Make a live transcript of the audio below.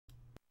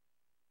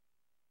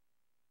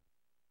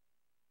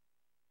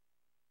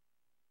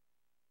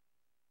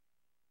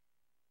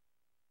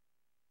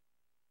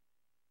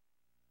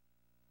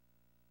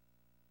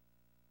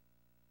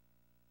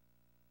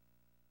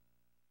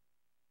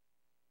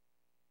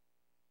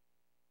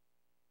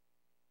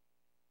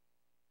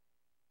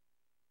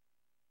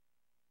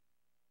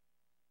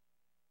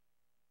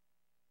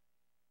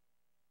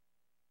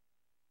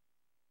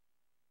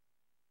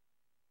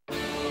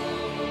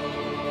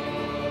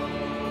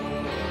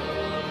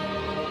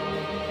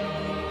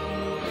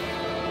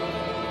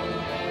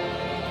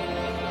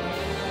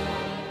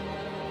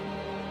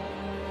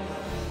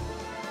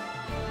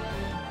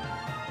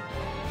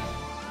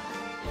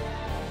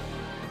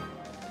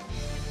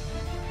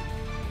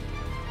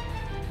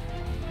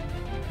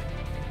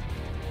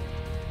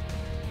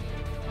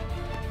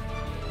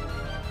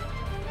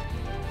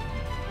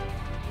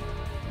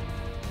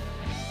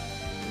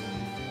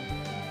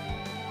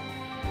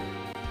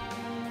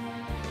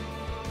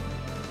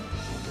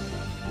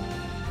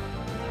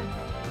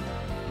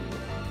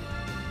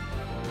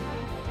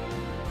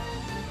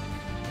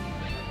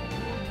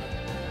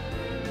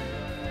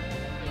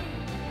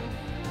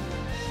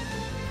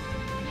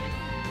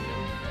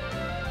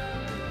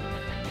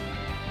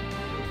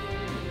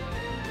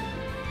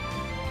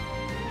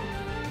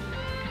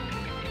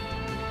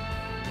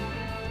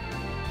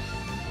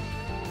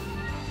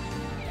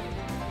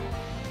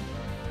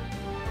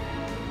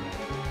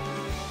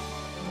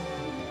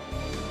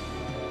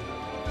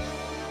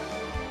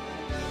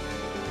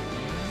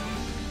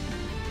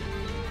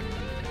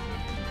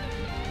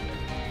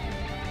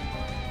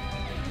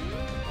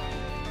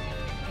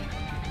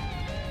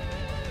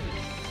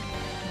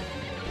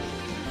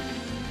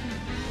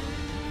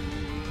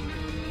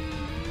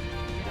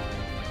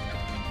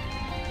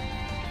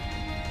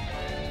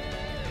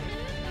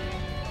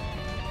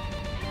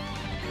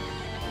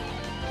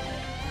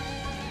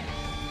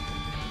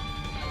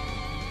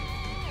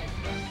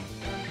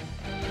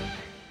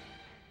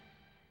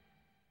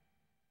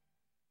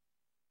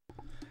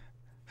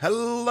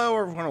Hello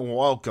everyone and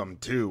welcome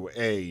to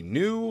a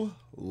new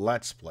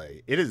Let's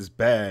Play. It has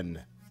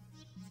been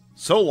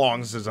so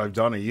long since I've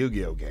done a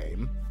Yu-Gi-Oh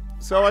game,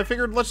 so I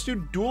figured let's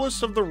do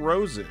Duelist of the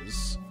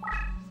Roses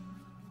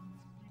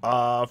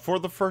for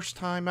the first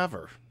time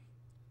ever.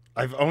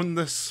 I've owned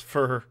this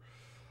for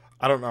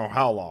I don't know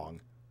how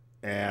long,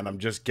 and I'm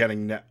just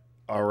getting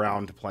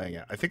around to playing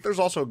it. I think there's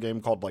also a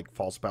game called like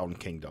Falsebound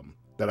Kingdom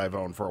that I've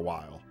owned for a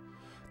while.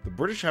 The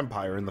British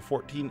Empire in the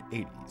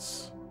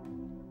 1480s.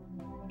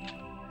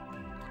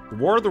 The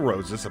War of the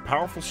Roses, a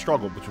powerful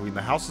struggle between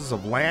the houses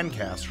of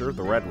Lancaster,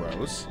 the Red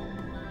Rose,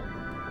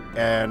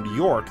 and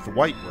York, the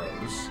White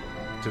Rose,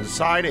 to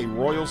decide a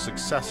royal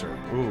successor.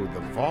 Ooh, the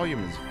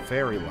volume is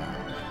very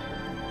loud.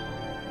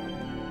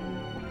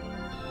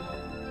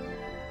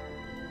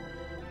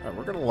 Alright,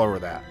 we're going to lower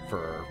that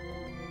for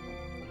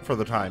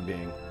the time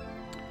being.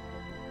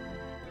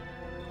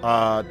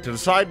 To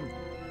decide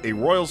a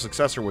royal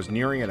successor was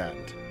nearing an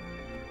end.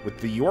 With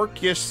the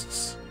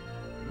Yorkists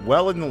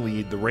well in the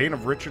lead, the reign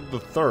of Richard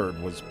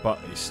III was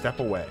but a step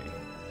away.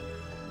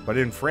 But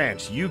in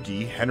France,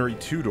 Yugioh, Henry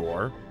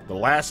Tudor, the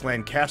last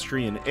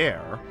Lancastrian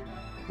heir,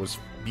 was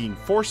being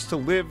forced to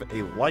live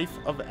a life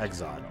of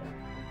exile.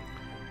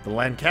 The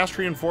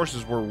Lancastrian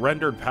forces were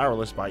rendered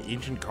powerless by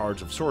ancient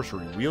cards of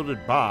sorcery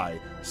wielded by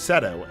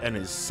Seto and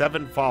his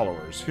 7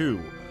 followers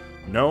who,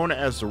 known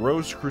as the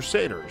Rose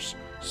Crusaders,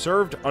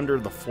 served under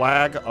the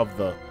flag of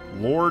the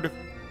Lord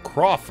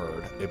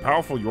Crawford, a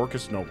powerful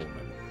Yorkist nobleman.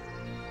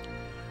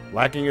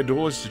 Lacking a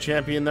duelist to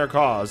champion their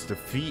cause,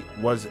 defeat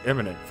was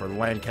imminent for the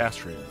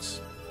Lancastrians.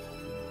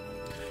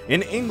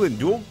 In England,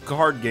 duel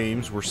card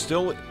games were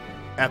still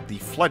at the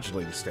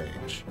fledgling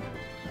stage.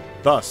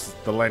 Thus,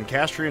 the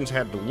Lancastrians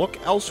had to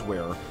look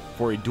elsewhere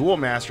for a duel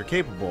master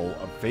capable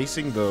of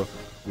facing the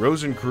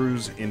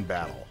Rosencrews in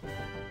battle.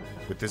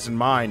 With this in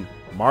mind,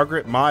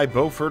 Margaret Mai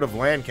Beaufort of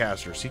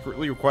Lancaster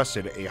secretly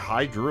requested a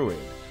High Druid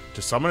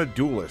to summon a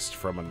duelist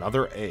from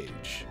another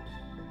age.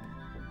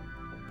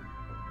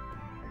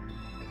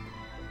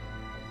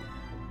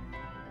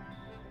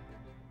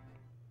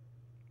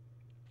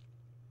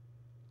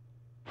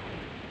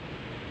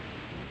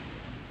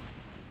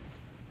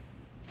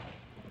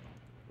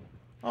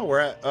 Oh, we're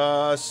at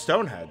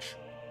Stonehenge.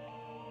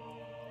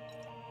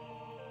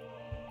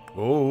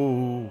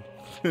 Oh.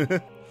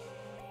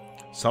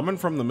 Summoned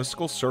from the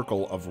mystical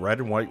circle of red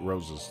and white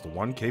roses, the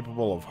one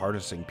capable of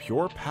harnessing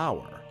pure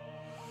power.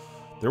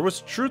 There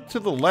was truth to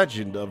the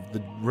legend of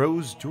the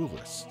Rose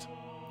Duelist.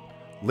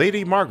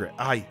 Lady Margaret,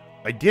 I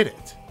did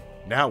it.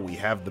 Now we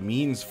have the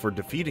means for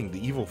defeating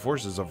the evil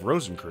forces of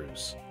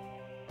Rosencrews.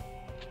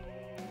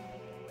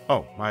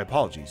 Oh, my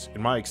apologies.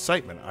 In my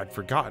excitement, I'd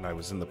forgotten I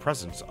was in the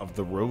presence of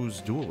the Rose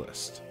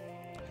Duelist.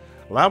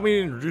 Allow me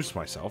to introduce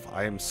myself.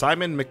 I am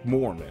Simon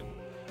McMorman,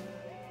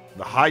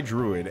 the High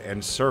Druid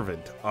and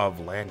servant of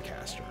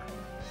Lancaster.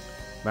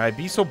 May I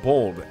be so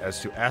bold as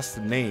to ask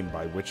the name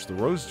by which the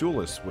Rose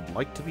Duelist would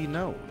like to be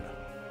known?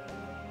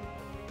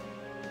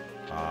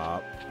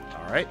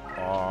 Alright.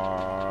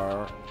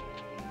 R-Y-A-N.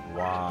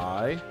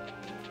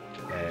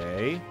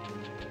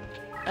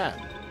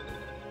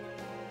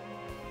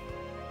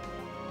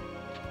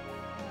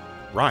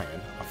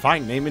 Ryan, a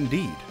fine name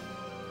indeed.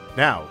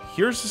 Now,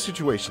 here's the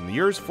situation. The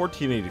year is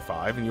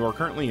 1485, and you are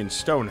currently in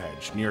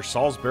Stonehenge, near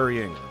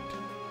Salisbury, England.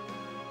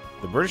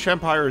 The British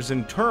Empire is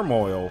in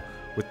turmoil,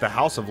 with the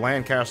House of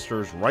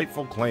Lancaster's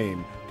rightful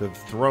claim to the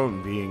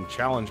throne being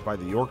challenged by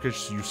the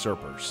Yorkish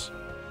usurpers.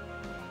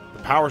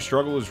 The power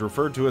struggle is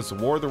referred to as the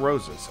War of the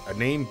Roses, a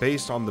name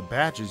based on the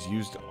badges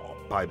used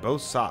by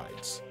both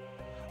sides.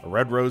 A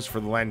red rose for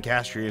the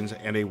Lancastrians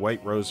and a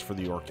white rose for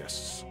the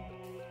Yorkists.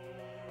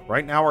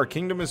 Right now, our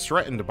kingdom is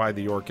threatened by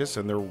the Yorkists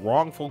and their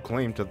wrongful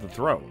claim to the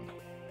throne.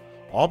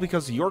 All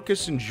because the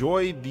Yorkists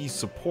enjoy the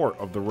support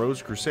of the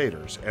Rose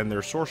Crusaders and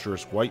their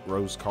sorcerous white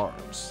rose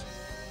cards.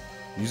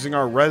 Using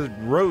our red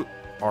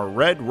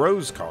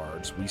rose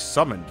cards, we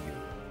summoned you,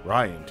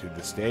 Ryan, to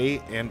this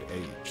day and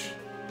age.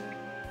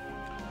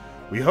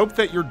 We hope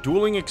that your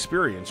dueling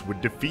experience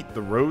would defeat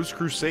the Rose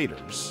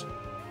Crusaders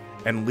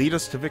and lead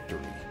us to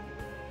victory.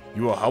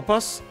 You will help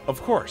us?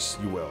 Of course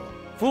you will.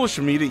 Foolish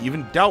of me to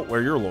even doubt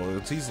where your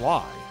loyalties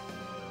lie.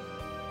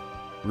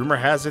 Rumor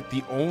has it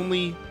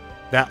only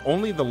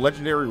the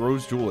legendary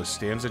Rose Duelist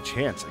stands a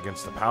chance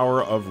against the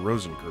power of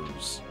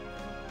Rosencrews.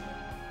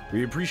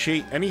 We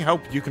appreciate any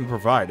help you can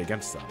provide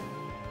against them.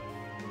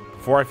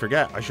 Before I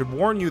forget, I should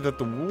warn you that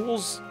the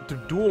rules to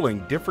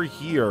dueling differ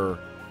here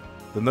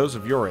than those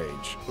of your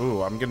age.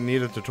 Ooh, I'm gonna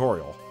need a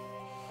tutorial.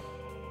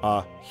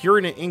 Here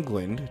in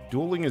England,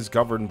 dueling is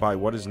governed by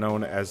what is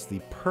known as the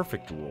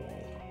perfect rule.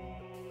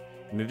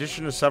 In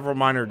addition to several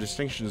minor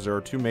distinctions, there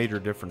are 2 major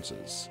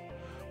differences.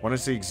 One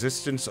is the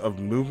existence of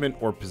movement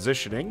or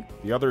positioning.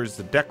 The other is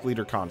the deck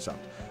leader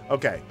concept.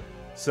 Okay,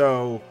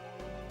 so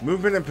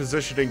movement and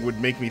positioning would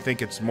make me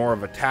think it's more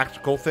of a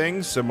tactical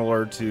thing,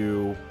 similar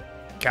to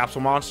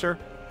Capsule Monster.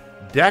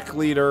 Deck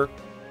leader,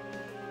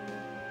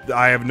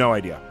 I have no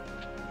idea.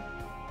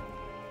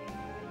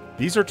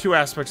 These are 2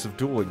 aspects of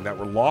dueling that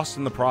were lost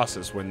in the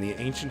process when the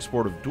ancient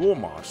sport of duel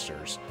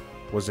monsters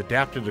was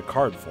adapted to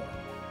card form.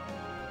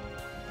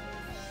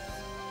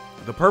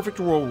 The perfect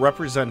rule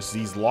represents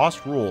these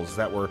lost rules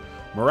that were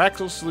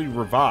miraculously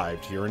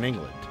revived here in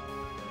England.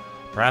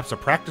 Perhaps a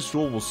practice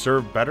duel will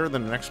serve better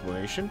than an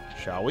explanation,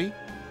 shall we?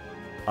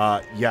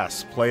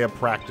 Yes, play a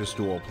practice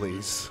duel,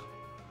 please.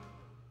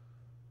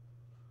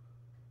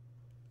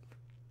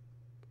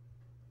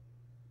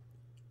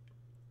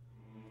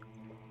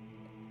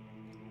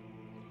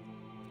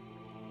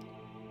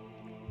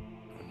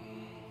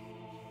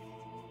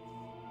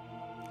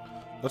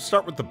 Let's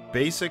start with the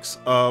basics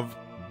of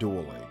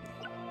dueling.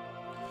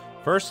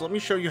 First, let me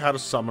show you how to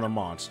summon a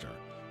monster.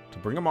 To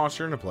bring a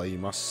monster into play, you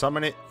must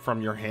summon it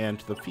from your hand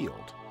to the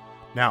field.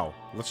 Now,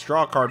 let's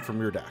draw a card from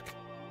your deck.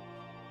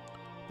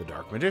 The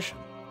Dark Magician.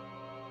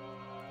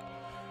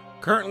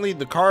 Currently,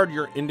 the card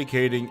you're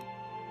indicating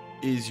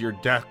is your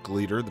deck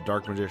leader, the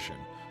Dark Magician.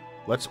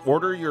 Let's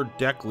order your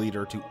deck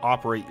leader to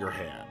operate your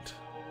hand.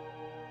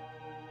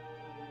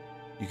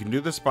 You can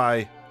do this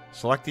by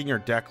selecting your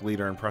deck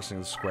leader and pressing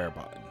the square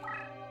button.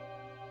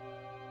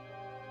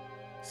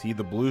 See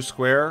the blue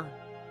square?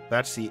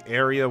 That's the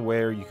area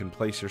where you can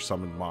place your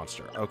summoned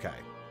monster. Okay.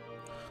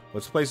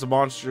 Let's place the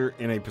monster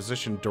in a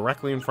position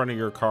directly in front of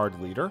your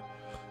card leader.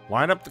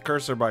 Line up the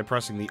cursor by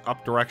pressing the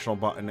up directional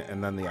button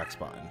and then the X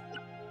button.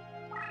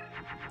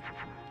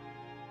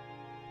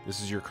 This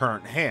is your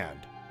current hand.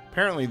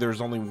 Apparently,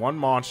 there's only one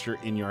monster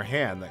in your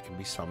hand that can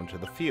be summoned to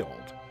the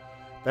field.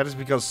 That is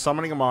because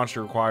summoning a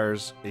monster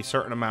requires a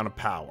certain amount of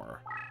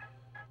power.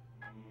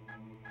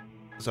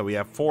 So we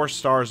have 4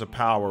 stars of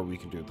power we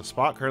can do. The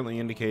spot currently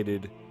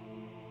indicated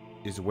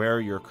is where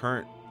your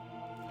current...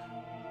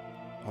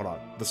 Hold on.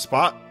 The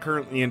spot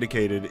currently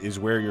indicated is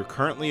where your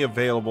currently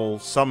available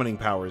summoning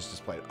power is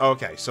displayed.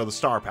 Okay, so the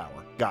star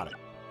power. Got it.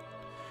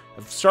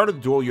 At the start of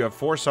the duel, you have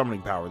 4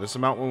 summoning power. This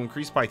amount will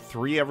increase by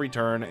 3 every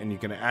turn, and you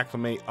can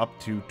acclimate up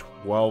to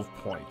 12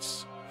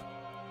 points.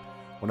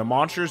 When a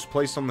monster is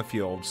placed on the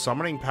field,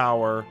 summoning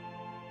power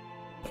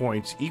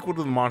points equal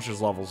to the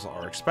monster's levels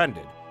are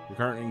expended. Your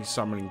current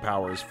summoning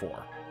power is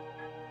 4.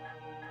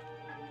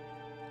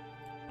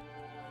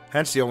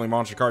 Hence, the only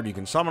monster card you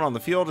can summon on the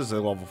field is a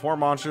level 4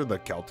 monster, the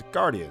Celtic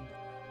Guardian.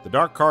 The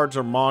dark cards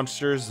are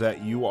monsters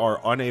that you are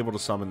unable to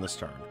summon this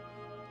turn.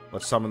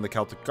 Let's summon the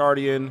Celtic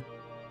Guardian,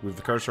 move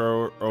the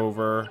cursor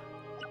over,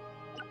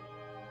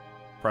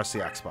 press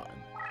the X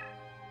button.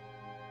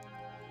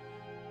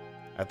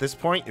 At this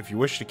point, if you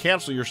wish to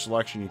cancel your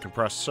selection, you can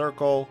press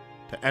circle.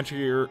 To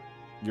enter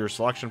your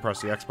selection, press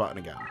the X button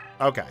again.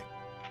 Okay.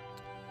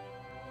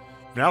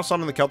 Now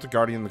summon the Celtic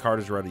Guardian, the card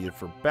is ready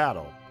for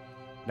battle.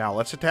 Now,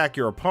 let's attack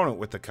your opponent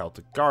with the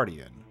Celtic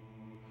Guardian.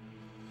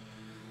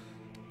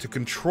 To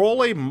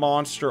control a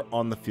monster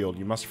on the field,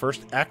 you must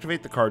first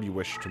activate the card you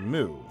wish to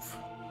move.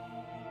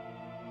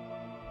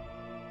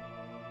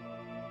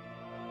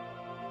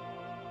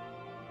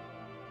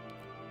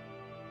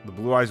 The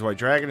Blue Eyes White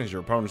Dragon is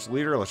your opponent's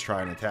leader. Let's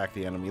try and attack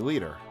the enemy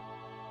leader.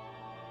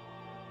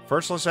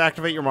 First, let's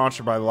activate your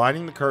monster by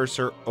lining the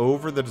cursor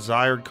over the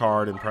desired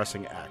card and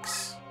pressing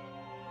X.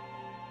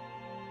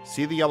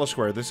 See the yellow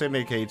square. This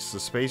indicates the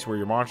space where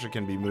your monster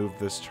can be moved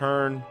this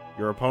turn.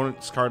 Your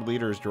opponent's card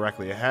leader is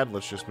directly ahead.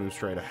 Let's just move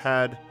straight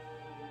ahead.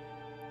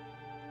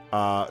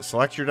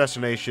 Select your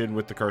destination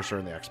with the cursor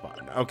and the X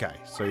button. Okay,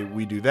 so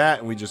we do that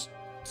and we just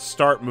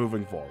start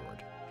moving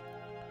forward.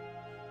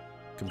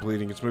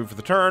 Completing its move for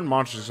the turn.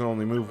 Monsters can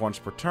only move once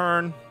per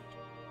turn.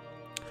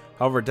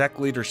 However, deck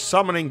leader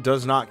summoning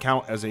does not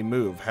count as a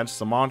move. Hence,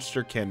 the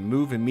monster can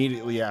move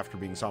immediately after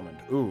being summoned.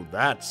 Ooh,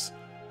 that's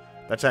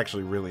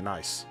actually really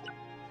nice.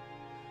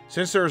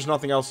 Since there is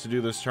nothing else to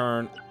do this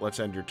turn, let's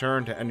end your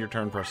turn. To end your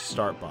turn, press the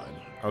start button.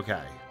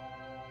 Okay.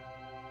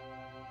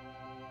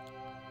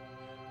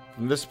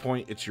 From this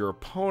point, it's your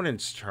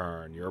opponent's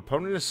turn. Your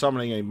opponent is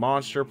summoning a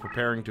monster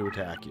preparing to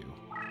attack you.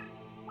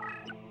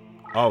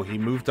 Oh, he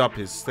moved up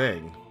his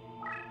thing.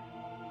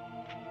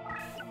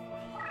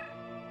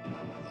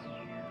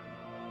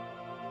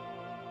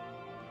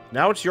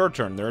 Now it's your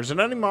turn. There is an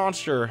enemy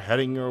monster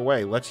heading your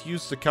way. Let's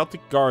use the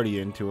Celtic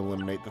Guardian to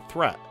eliminate the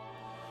threat.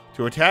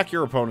 To attack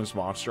your opponent's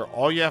monster,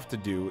 all you have to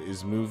do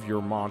is move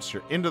your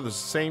monster into the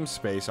same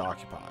space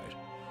occupied.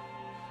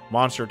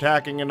 Monster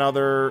attacking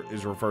another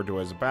is referred to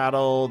as a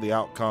battle. The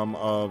outcome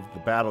of the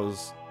battle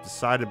is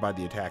decided by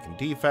the attack and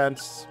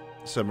defense,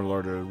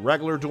 similar to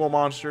regular duel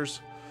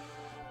monsters.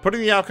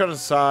 Putting the outcome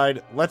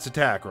aside, let's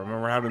attack.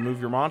 Remember how to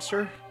move your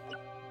monster?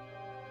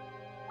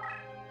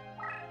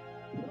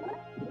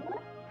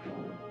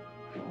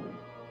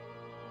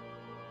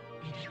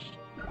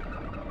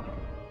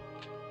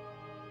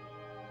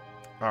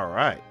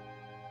 Alright.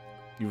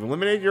 You've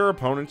eliminated your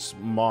opponent's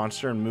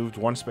monster and moved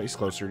one space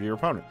closer to your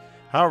opponent.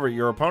 However,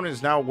 your opponent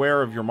is now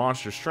aware of your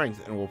monster's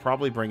strength and will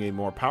probably bring a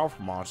more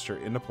powerful monster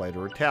into play to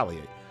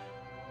retaliate.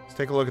 Let's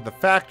take a look at the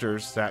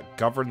factors that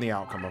govern the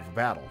outcome of a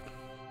battle.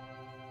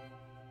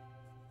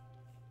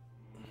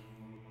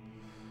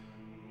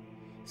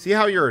 See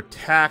how your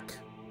attack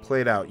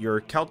played out. Your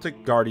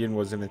Celtic Guardian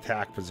was in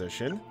attack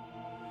position.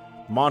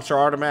 The monster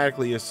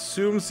automatically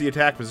assumes the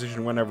attack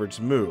position whenever it's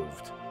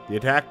moved. The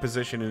attack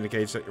position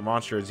indicates that your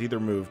monster has either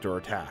moved or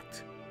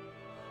attacked.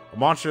 A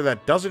monster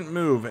that doesn't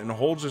move and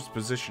holds its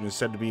position is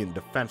said to be in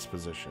defense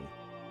position.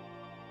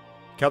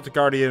 Celtic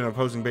Guardian and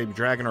opposing Baby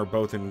Dragon are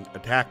both in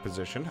attack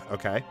position.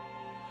 Okay.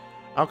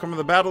 Outcome of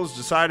the battle is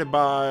decided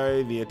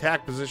by the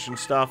attack position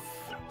stuff.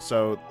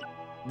 So,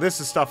 this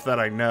is stuff that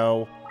I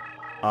know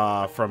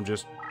from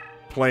just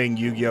playing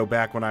Yu-Gi-Oh!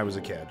 Back when I was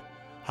a kid.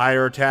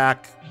 Higher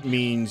attack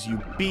means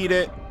you beat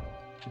it.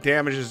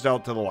 Damage is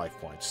dealt to the life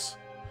points.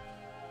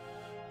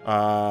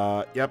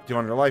 Yep,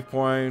 200 life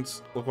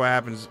points. Look what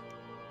happens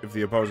if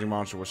the opposing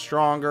monster was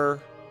stronger.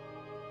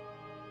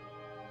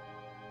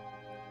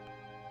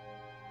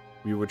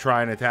 We would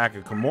try and attack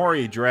a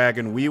Komori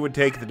dragon. We would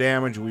take the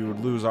damage. We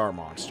would lose our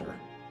monster.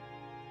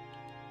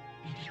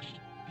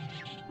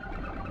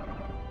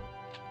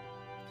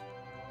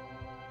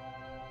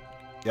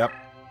 Yep.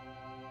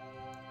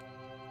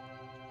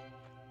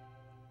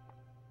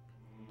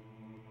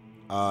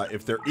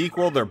 If they're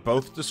equal, they're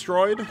both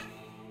destroyed.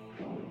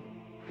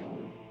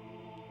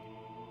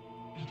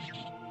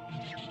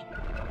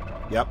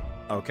 Yep.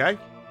 Okay.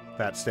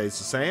 That stays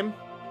the same.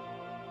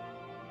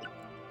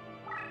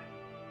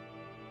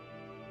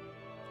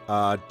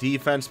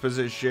 Defense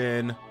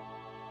position.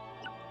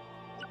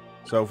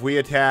 So if we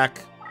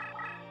attack...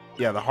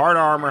 Yeah, the hard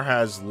armor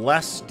has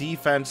less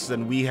defense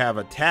than we have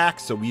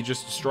attack, so we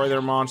just destroy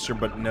their monster,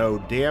 but no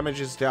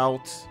damage is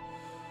dealt.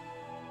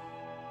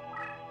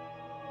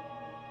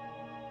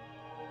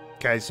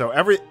 Okay, so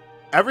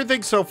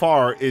everything so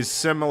far is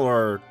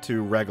similar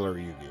to regular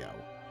Yu-Gi-Oh!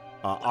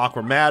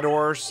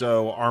 Aquamador,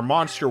 so our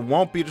monster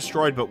won't be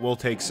destroyed, but we'll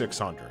take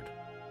 600.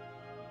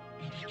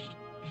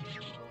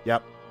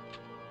 Yep.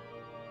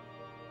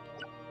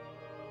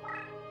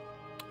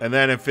 And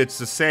then if it's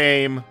the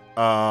same,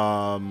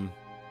 I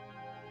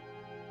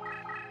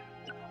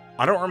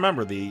don't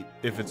remember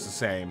if it's the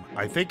same.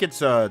 I think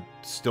it's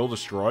still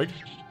destroyed.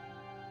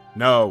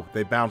 No,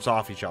 they bounce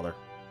off each other.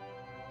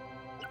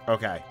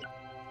 Okay.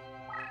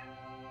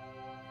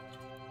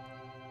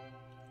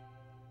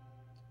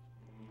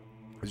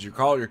 As you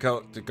call, your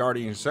Celtic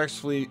Guardian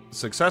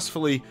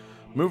successfully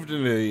moved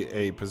into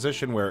a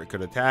position where it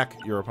could attack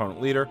your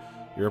opponent leader.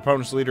 Your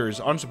opponent's leader is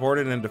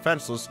unsupported and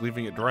defenseless,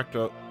 leaving it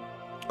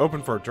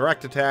open for a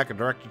direct attack. A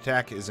direct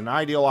attack is an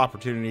ideal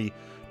opportunity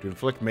to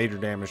inflict major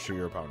damage to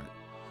your opponent.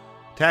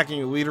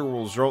 Attacking a leader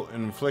will result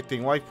in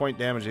inflicting life point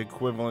damage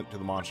equivalent to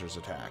the monster's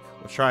attack.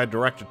 Let's try a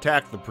direct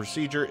attack. The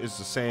procedure is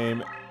the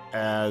same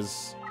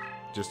as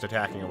just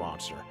attacking a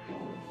monster.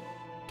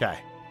 Okay.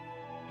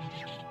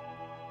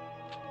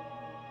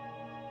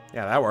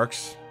 Yeah, that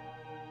works.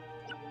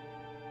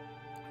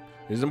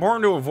 It is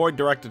important to avoid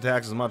direct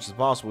attacks as much as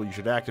possible. You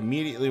should act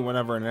immediately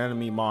whenever an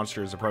enemy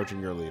monster is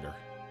approaching your leader.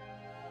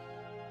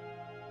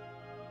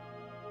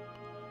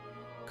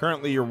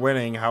 Currently, you're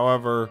winning.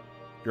 However,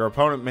 your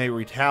opponent may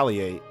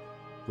retaliate.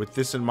 With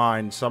this in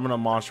mind, summon a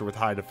monster with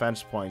high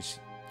defense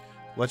points.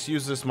 Let's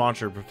use this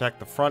monster to protect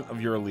the front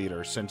of your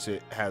leader. Since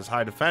it has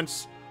high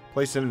defense,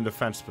 place it in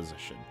defense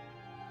position.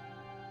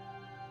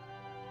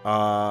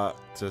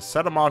 To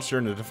set a monster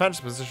in a defense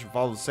position,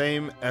 follow the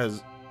same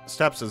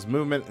steps as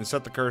movement and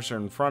set the cursor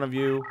in front of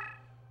you.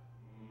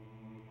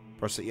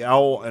 Press the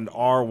L and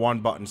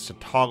R1 buttons to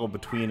toggle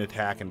between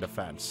attack and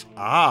defense.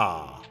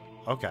 Ah,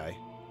 okay.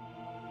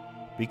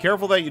 Be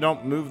careful that you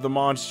don't move the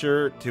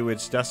monster to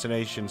its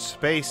destination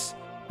space,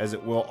 as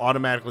it will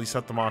automatically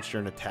set the monster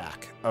in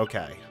attack.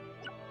 Okay.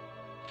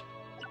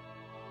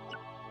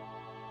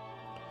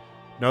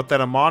 Note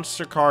that a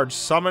monster card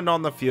summoned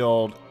on the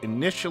field,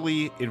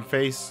 initially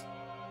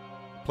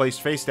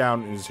placed face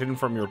down, and is hidden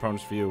from your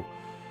opponent's view.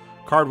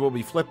 Card will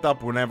be flipped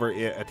up whenever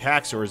it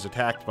attacks or is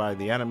attacked by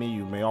the enemy.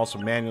 You may also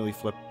manually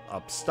flip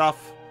up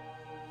stuff.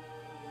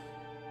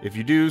 If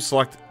you do,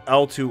 select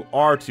L2,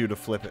 R2 to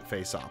flip it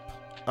face up.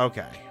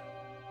 Okay.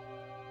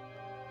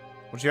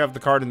 Once you have the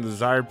card in the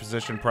desired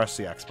position, press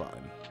the X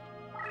button.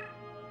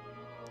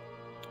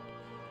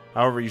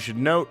 However, you should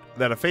note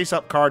that a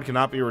face-up card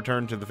cannot be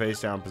returned to the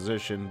face-down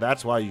position.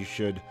 That's why you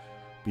should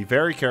be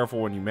very careful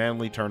when you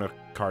manually turn a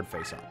card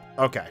face-up.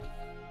 Okay.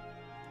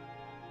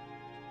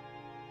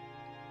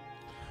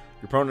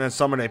 Your opponent has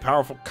summoned a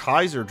powerful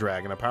Kaiser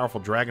Dragon, a powerful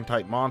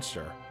Dragon-type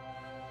monster.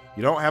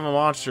 You don't have a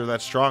monster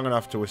that's strong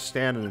enough to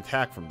withstand an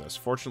attack from this.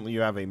 Fortunately, you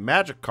have a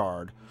magic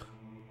card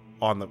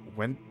on the...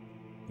 When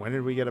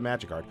did we get a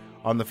magic card?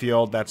 On the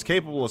field that's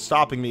capable of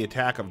stopping the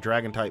attack of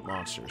Dragon-type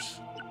monsters.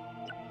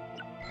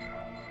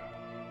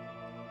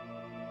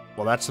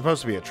 Well, that's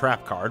supposed to be a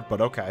trap card,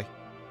 but okay.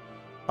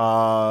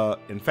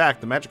 In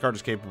fact, the magic card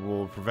is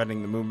capable of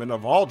preventing the movement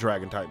of all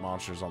Dragon-type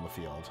monsters on the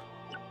field.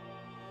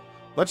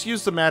 Let's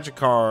use the magic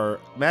to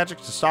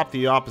stop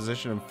the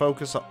opposition and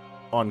focus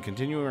on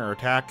continuing our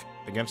attack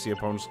against the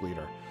opponent's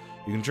leader.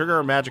 You can trigger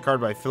a magic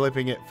card by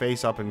flipping it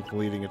face up and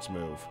completing its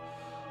move.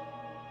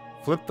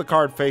 Flip the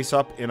card face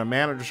up in a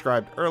manner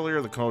described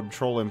earlier. The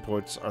control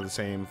inputs are the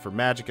same for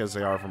magic as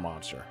they are for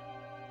monster.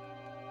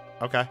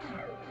 Okay.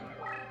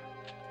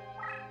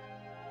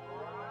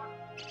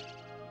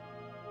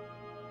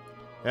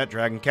 That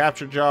Dragon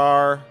Capture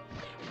Jar.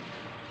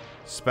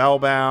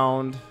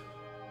 Spellbound.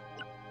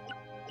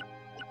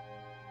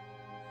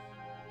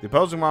 The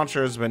opposing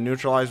monster has been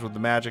neutralized with the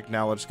magic.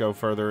 Now let's go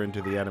further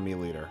into the enemy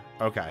leader.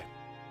 Okay.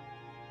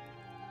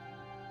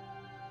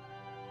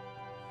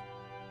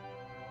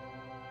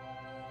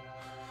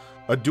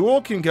 A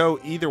duel can go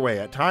either way.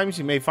 At times,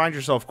 you may find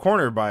yourself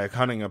cornered by a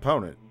cunning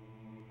opponent.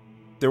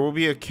 There will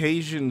be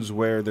occasions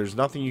where there's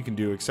nothing you can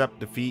do except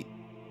defeat,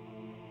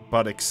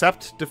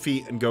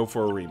 and go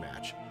for a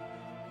rematch.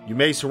 You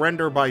may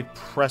surrender by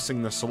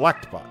pressing the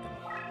select button.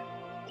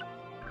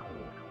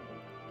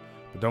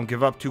 But don't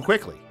give up too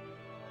quickly.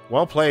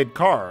 Well-played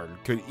card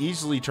could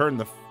easily turn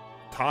the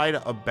tide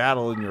of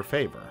battle in your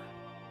favor.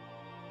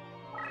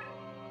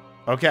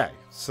 Okay,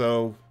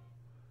 so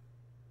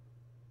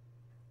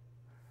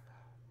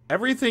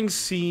everything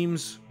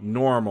seems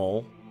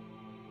normal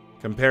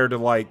compared to,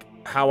 like,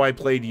 how I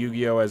played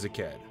Yu-Gi-Oh! As a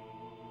kid.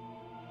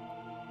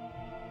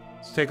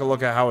 Let's take a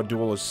look at how a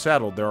duel is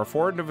settled. There are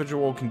 4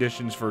 individual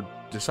conditions for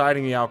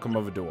deciding the outcome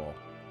of a duel.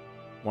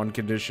 One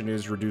condition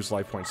is reduce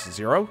life points to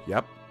 0.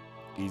 Yep.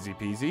 Easy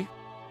peasy.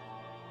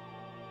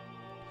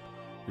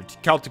 Your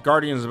Celtic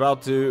Guardian is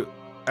about to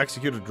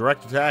execute a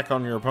direct attack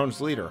on your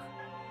opponent's leader.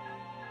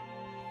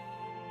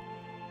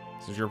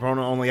 Since your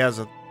opponent only has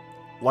a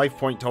life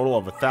point total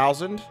of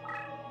 1,000,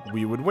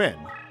 we would win.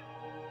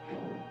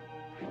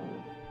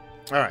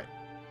 Alright.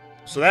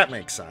 So that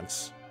makes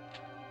sense.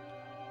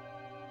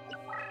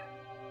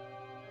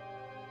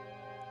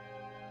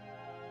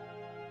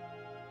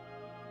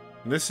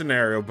 In this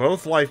scenario,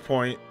 both life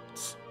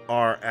points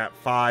are at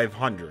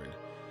 500.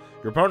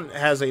 Your opponent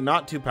has a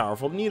not too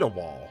powerful needle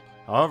ball.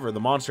 However, the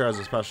monster has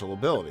a special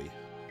ability.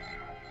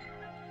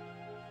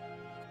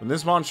 When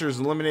this monster is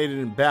eliminated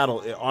in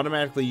battle, it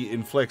automatically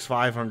inflicts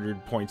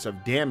 500 points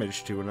of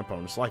damage to an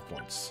opponent's life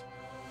points.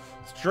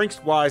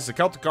 Strength-wise, the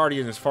Celtic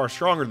Guardian is far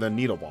stronger than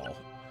Needle Ball.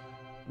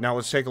 Now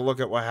let's take a look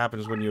at what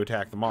happens when you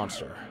attack the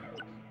monster.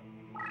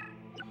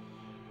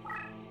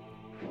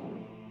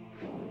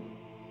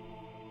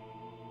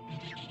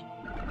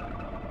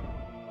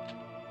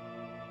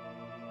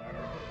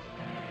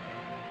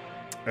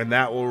 And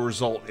that will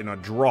result in a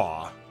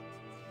draw.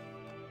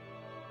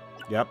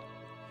 Yep.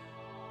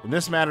 In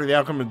this matter, the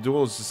outcome of the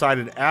duel is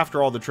decided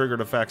after all the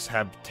triggered effects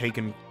have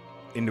taken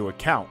into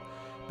account.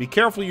 Be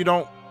careful you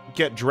don't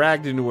get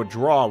dragged into a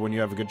draw when you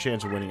have a good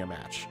chance of winning a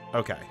match.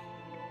 Okay.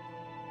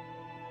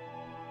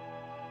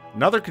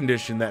 Another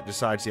condition that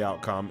decides the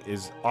outcome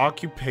is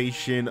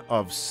occupation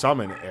of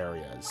summon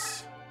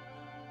areas.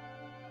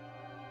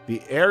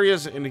 The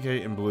areas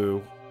indicated in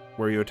blue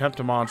where you attempt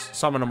to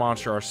summon a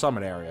monster are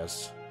summon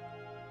areas.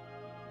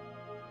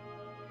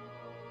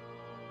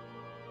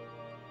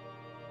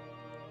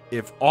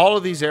 If all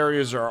of these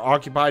areas are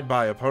occupied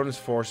by opponent's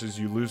forces,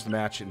 you lose the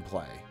match in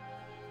play.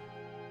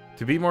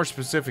 To be more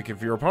specific, if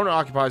your opponent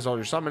occupies all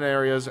your summon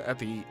areas, at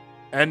the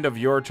end of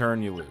your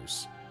turn, you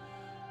lose.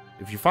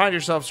 If you find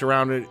yourself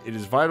surrounded, it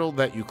is vital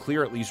that you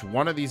clear at least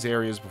one of these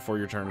areas before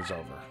your turn is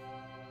over.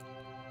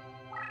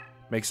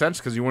 Makes sense,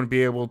 because you wouldn't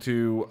be able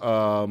to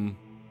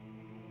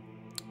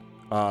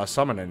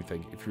summon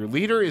anything. If your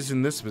leader is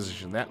in this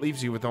position, that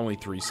leaves you with only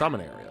 3 summon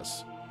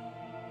areas.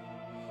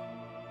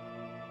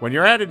 When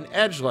you're at an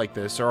edge like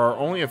this, there are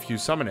only a few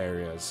summon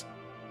areas.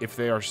 If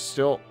they are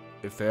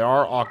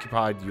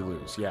occupied, you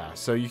lose. Yeah,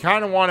 so you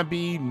kind of want to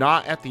be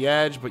not at the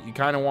edge, but you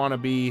kind of want to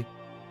be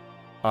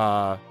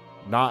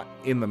not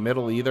in the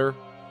middle either.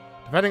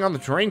 Depending on the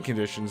terrain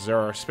conditions, there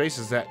are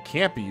spaces that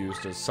can't be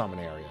used as summon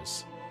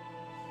areas.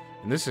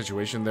 In this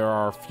situation, there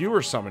are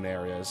fewer summon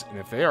areas, and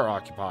if they are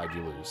occupied,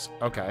 you lose.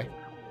 Okay.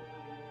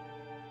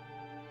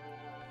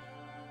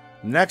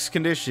 Next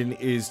condition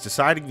is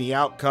deciding the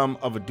outcome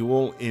of a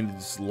duel in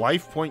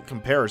life point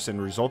comparison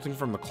resulting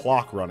from the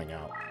clock running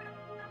out.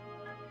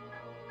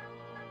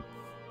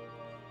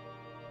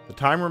 The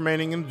time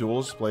remaining in the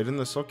duel is displayed in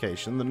this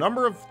location. The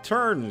number of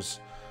turns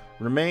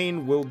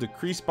remain will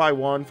decrease by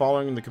 1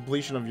 following the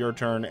completion of your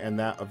turn and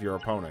that of your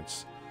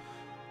opponent's.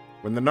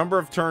 When the number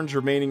of turns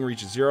remaining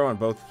reaches 0 and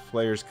both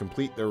players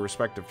complete their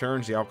respective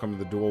turns, the outcome of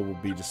the duel will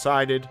be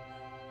decided.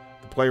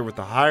 The player with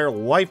the higher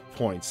life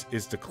points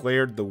is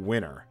declared the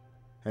winner.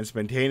 Hence,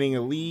 maintaining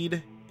a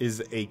lead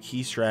is a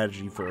key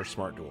strategy for a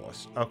smart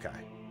duelist. Okay.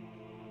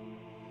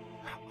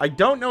 I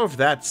don't know if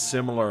that's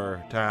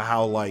similar to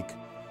how, like,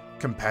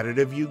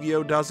 competitive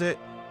Yu-Gi-Oh! Does it.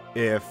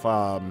 If,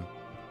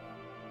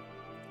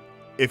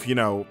 you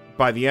know,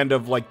 by the end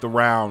of, like, the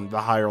round,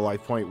 the higher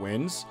life point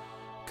wins.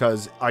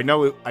 Because I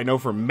know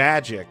for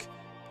Magic,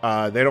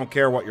 they don't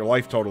care what your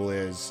life total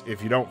is.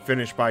 If you don't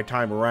finish by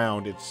time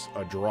around, it's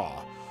a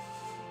draw.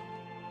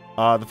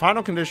 The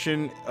final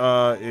condition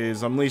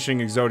is unleashing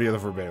Yugioh the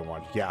Forbidden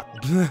One. Yeah.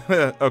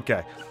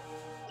 Okay.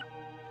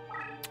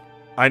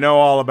 I know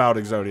all about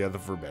Yugioh the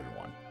Forbidden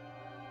One.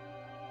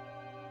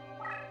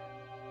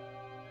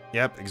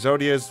 Yep,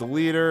 Yugioh is the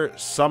leader.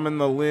 Summon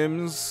the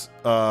limbs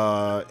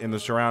in the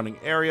surrounding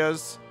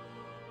areas.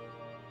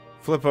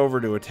 Flip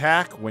over to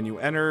attack. When you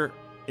enter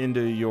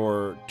into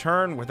your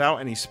turn without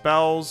any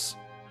spells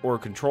or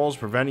controls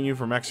preventing you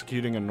from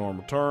executing a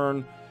normal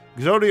turn,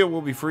 Yugioh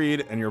will be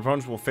freed, and your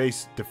opponents will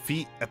face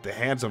defeat at the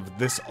hands of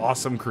this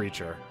awesome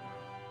creature.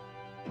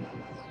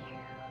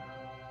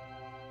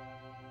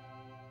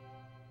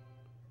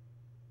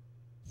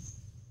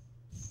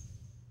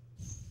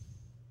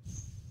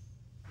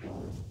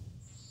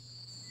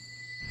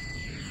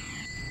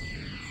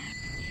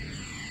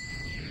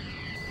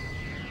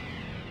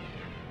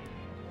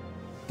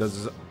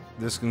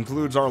 This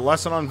concludes our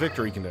lesson on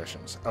victory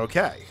conditions.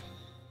 Okay.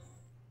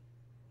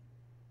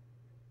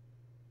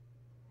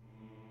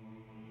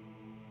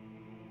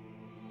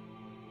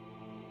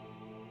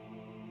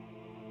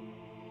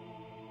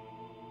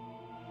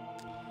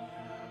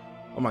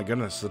 Oh my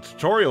goodness, the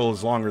tutorial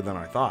is longer than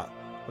I thought.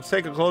 Let's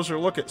take a closer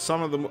look at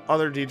some of the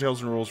other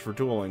details and rules for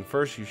dueling.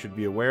 First, you should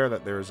be aware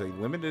that there is a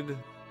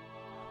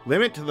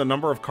limit to the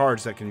number of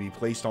cards that can be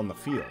placed on the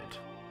field.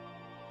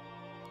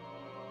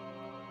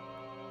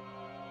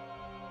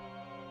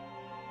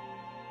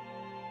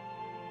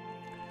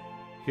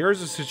 Here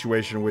is a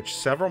situation in which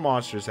several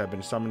monsters have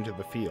been summoned to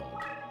the field.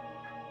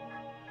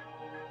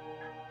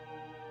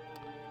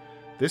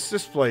 This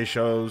display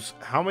shows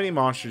how many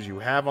monsters you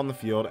have on the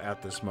field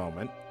at this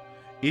moment.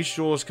 Each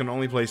duelist can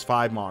only place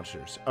 5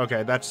 monsters.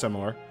 Okay, that's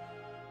similar.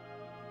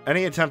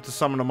 Any attempt to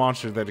summon a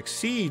monster that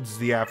exceeds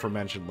the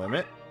aforementioned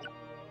limit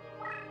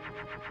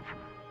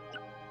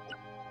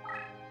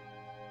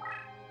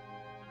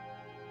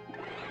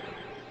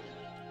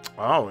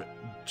it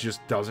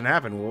just doesn't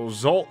happen. Will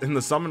result in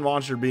the summoned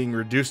monster being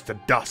reduced to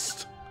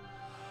dust.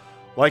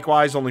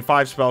 Likewise, only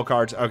 5 spell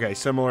cards. Okay,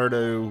 similar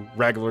to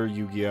regular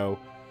Yu-Gi-Oh!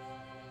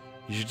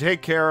 You should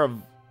take care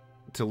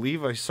to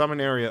leave a summon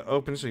area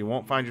open so you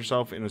won't find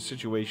yourself in a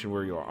situation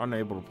where you are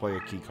unable to play a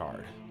key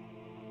card.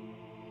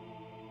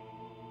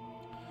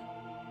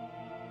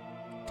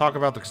 Talk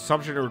about the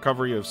consumption and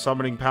recovery of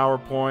summoning power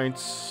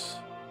points.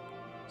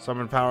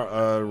 Summon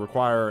power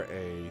require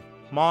a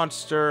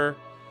monster.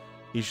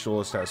 Each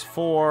duelist has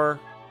 4.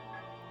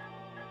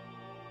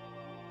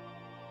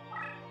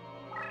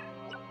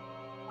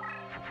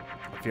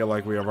 I feel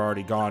like we have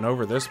already gone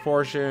over this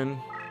portion.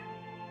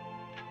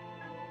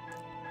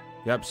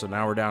 Yep, so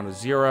now we're down to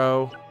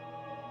 0.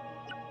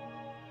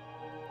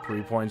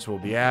 3 points will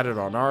be added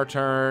on our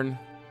turn.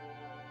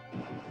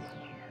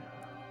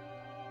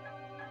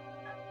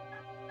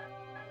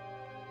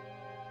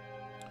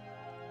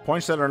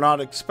 Points that are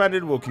not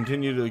expended will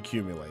continue to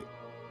accumulate.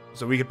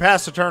 So we could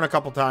pass the turn a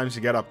couple times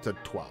to get up to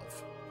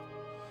 12.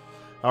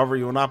 However,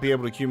 you will not be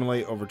able to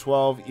accumulate over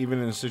 12,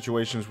 even in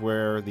situations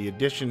where the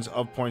additions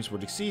of points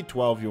would exceed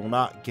 12, you will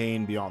not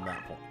gain beyond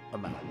that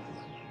amount.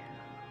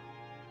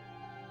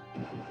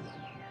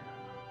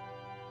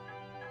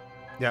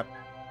 Yep.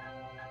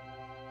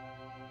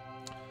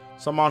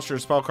 Some monster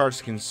spell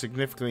cards can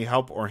significantly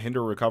help or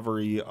hinder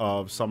recovery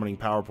of summoning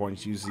power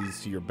points. Use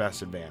these to your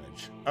best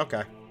advantage.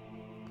 Okay.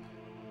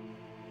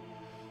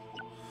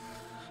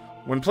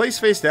 When placed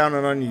face down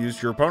and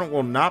unused, your opponent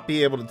will not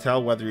be able to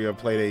tell whether you have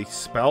played a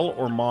spell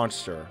or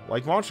monster.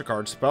 Like monster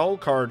cards, spell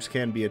cards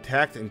can be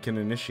attacked and can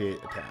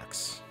initiate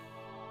attacks.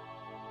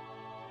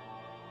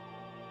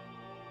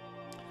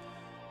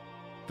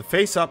 The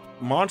face-up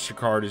monster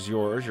card is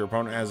yours. Your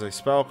opponent has a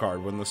spell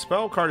card. When the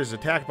spell card is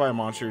attacked by a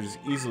monster, it is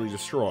easily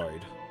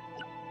destroyed.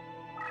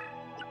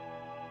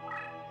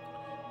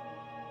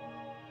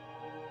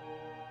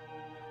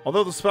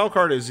 Although the spell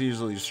card is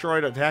easily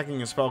destroyed,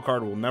 attacking a spell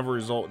card will never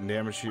result in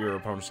damage to your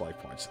opponent's life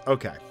points.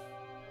 Okay.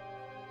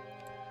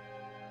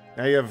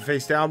 Now you have a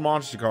face-down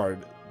monster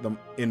card.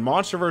 In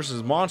monster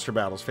versus monster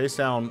battles,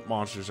 face-down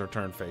monsters are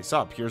turned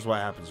face-up. Here's what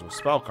happens with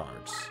spell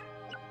cards.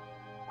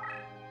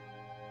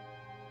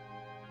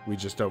 We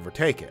just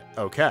overtake it.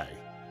 Okay.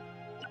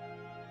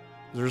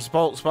 The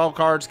spell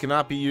cards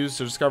cannot be used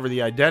to discover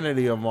the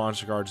identity of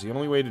monster cards. The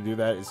only way to do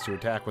that is to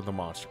attack with a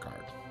monster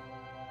card.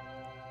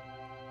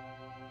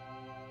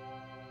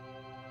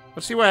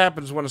 Let's see what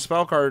happens when a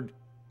spell card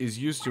is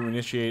used to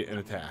initiate an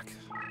attack.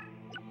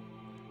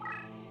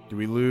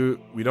 We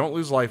don't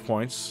lose life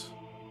points.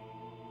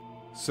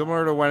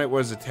 Similar to when it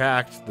was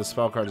attacked, the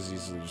spell card is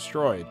easily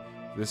destroyed.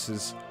 This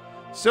is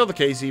still the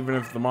case even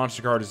if the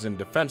monster card is in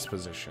defense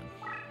position.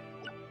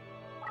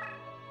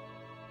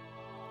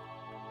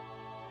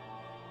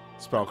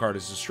 Spell card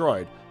is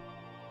destroyed.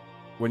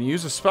 When you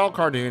use a spell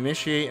card to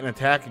initiate an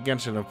attack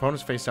against an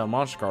opponent's face-down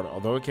monster card,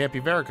 although it can't be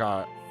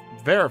verified,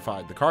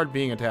 the card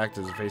being attacked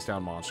is a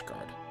face-down monster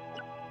card.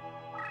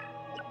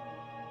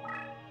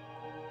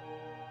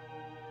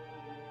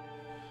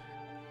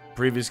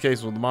 Previous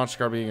case with the monster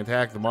card being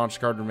attacked, the monster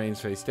card remains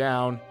face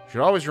down. You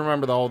should always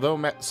remember that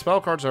although spell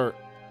cards are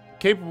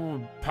capable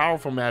of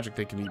powerful magic,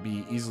 they can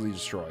be easily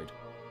destroyed.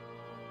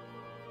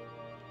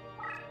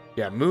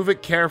 Yeah, move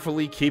it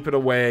carefully, keep it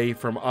away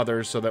from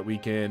others so that we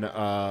can,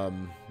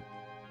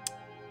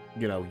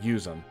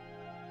 use them.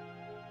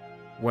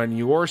 When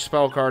your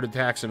spell card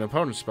attacks an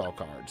opponent's spell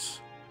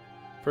cards.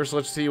 First,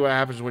 let's see what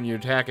happens when you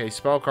attack a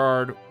spell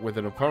card with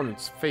an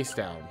opponent's face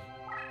down.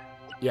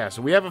 Yeah,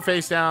 so we have a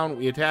face down,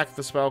 we attack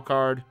the spell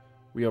card,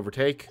 we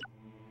overtake.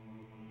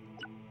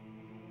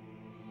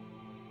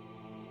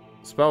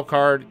 Spell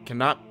card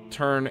cannot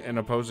turn an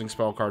opposing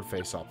spell card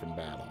face up in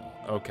battle.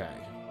 Okay.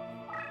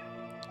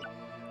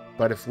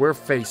 But if we're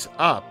face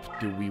up,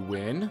 do we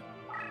win?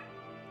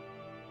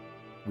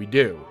 We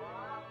do.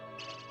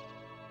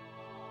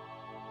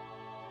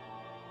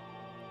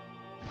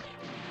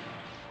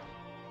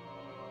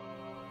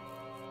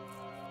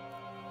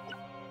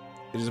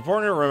 It is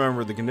important to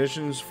remember the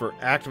conditions for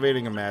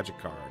activating a magic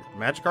card. A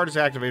magic card is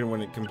activated when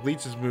it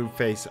completes its move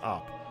face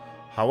up.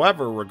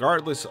 However,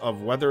 regardless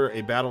of whether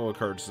a battle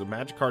occurs, the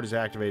magic card is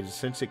activated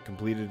since it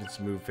completed its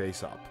move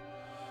face up.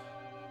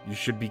 You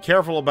should be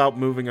careful about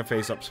moving a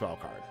face up spell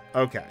card.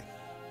 Okay.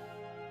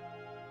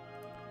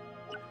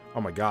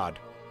 Oh my god.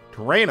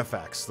 Terrain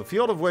effects. The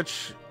field of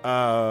which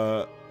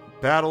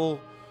battle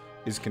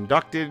is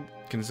conducted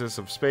consists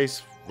of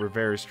space for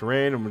various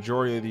terrain. A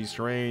majority of these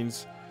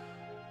terrains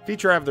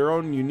feature have their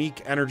own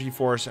unique energy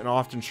force and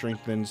often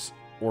strengthens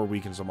or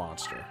weakens a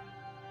monster.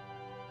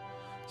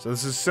 So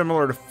this is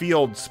similar to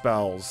field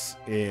spells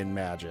in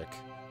Magic.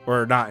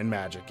 Or not in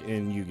Magic,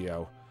 in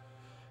Yu-Gi-Oh!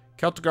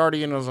 Celtic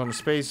Guardian is on a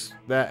space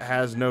that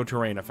has no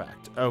terrain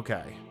effect.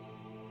 Okay.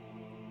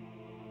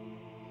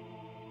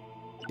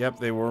 Yep,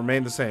 they will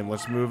remain the same.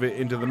 Let's move it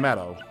into the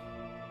meadow.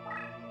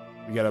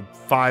 We got a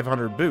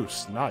 500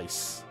 boost.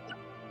 Nice.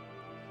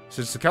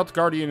 Since the Celtic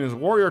Guardian is a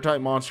warrior-type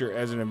monster, it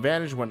has an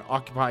advantage when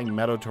occupying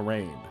meadow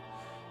terrain.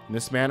 In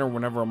this manner,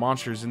 whenever a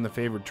monster is in the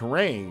favored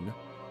terrain,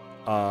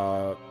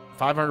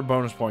 500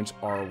 bonus points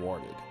are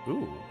awarded.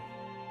 Ooh.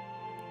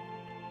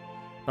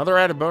 Another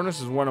added bonus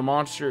is when a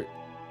monster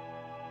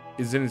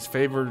is in its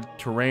favored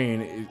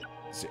terrain,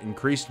 it's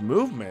increased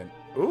movement.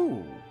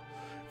 Ooh.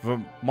 If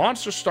a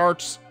monster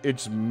starts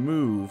its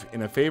move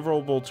in a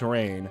favorable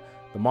terrain,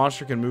 the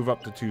monster can move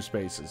up to 2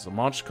 spaces. A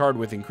monster card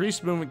with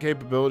increased movement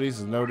capabilities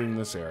is noted in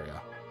this area.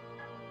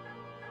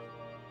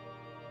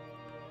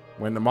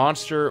 When the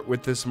monster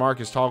with this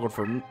mark is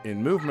toggled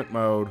in movement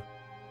mode,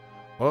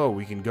 oh,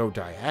 we can go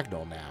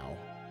diagonal now.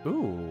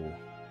 Ooh.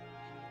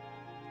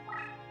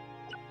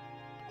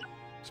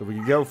 So we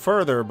can go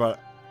further, but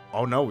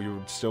oh no, we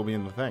would still be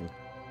in the thing.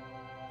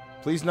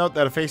 Please note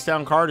that a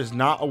face-down card is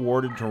not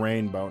awarded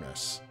terrain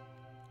bonus.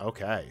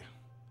 Okay.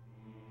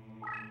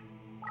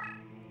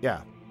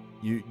 Yeah.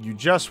 You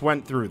just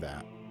went through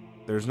that.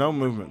 There's no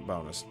movement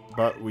bonus,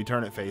 but we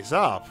turn it face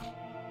up.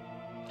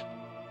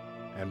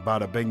 And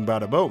bada bing,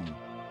 bada boom.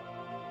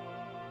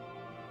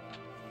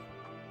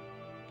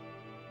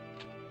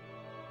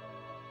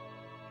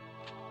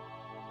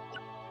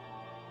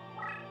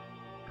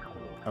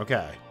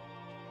 Okay.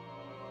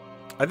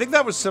 I think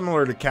that was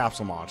similar to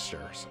Capsule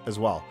Monsters as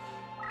well.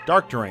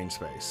 Dark terrain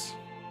space.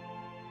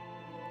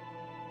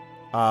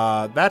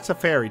 That's a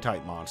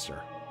fairy-type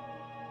monster,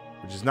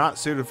 which is not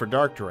suited for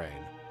dark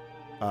terrain.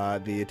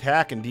 The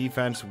attack and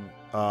defense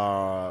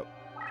will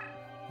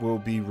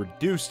be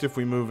reduced if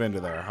we move into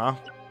there, huh?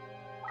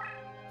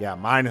 Yeah,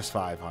 minus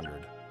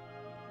 500.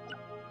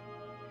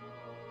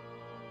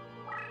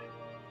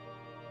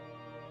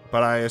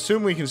 But I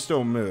assume we can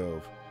still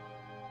move.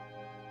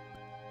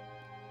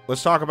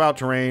 Let's talk about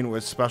terrain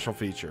with special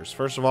features.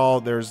 First of all,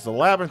 there's the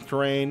Labyrinth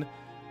terrain.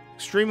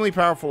 Extremely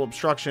powerful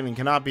obstruction and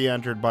cannot be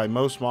entered by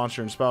most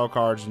monster and spell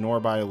cards, nor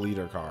by a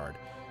leader card.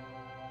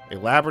 A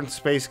labyrinth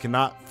space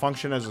cannot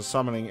function as a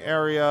summoning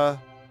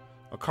area.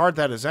 A card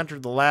that has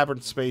entered the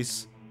labyrinth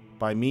space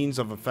by means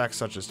of effects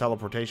such as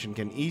teleportation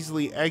can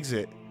easily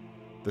exit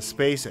the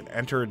space and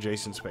enter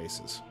adjacent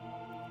spaces.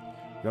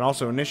 You can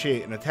also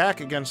initiate an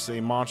attack against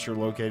a monster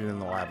located in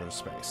the labyrinth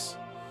space.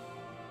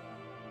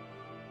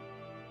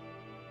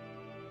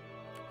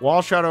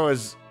 Wall Shadow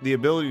has the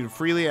ability to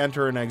freely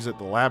enter and exit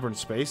the labyrinth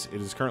space. It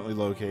is currently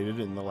located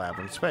in the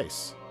labyrinth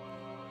space.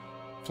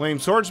 Flame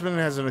Swordsman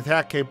has an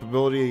attack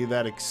capability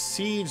that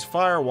exceeds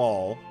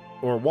Firewall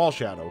or Wall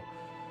Shadow.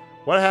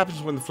 What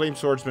happens when the Flame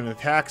Swordsman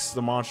attacks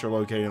the monster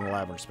located in the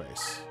labyrinth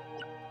space?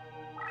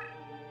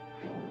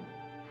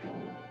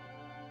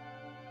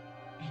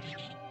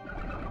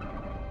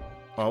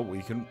 Oh,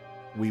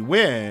 we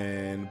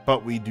win,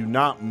 but we do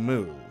not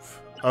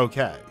move.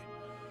 Okay.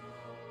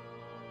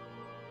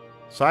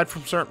 Aside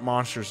from certain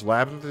monsters,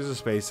 Labyrinth is a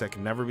space that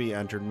can never be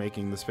entered,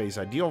 making the space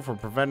ideal for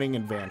preventing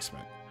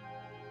advancement.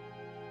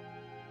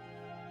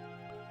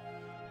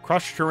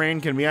 Crushed terrain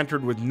can be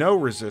entered with no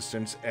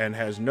resistance and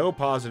has no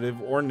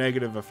positive or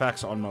negative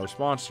effects on most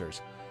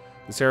monsters.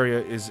 This area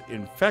is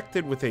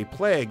infected with a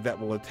plague that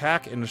will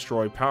attack and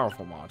destroy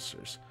powerful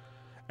monsters.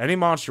 Any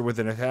monster with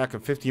an attack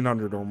of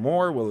 1500 or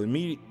more will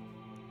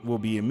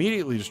be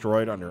immediately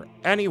destroyed under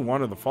any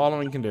one of the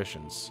following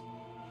conditions.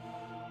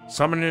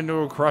 Summoned into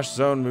a crushed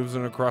zone, moves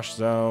in a crushed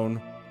zone.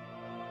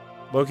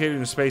 Located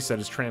in a space that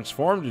is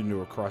transformed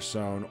into a crushed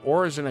zone,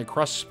 or is in a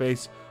crushed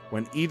space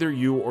when either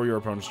you or your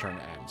opponent's turn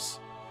ends.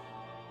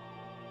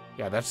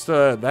 Yeah, that's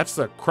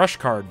the crush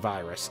card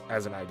virus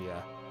as an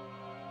idea.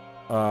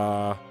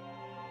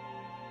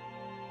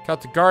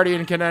 Celtic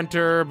Guardian can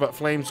enter, but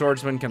Flame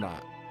Swordsman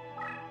cannot.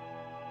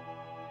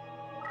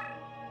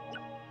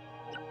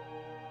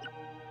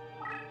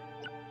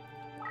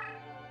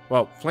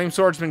 Well, Flame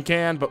Swordsman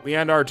can, but we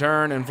end our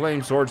turn and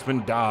Flame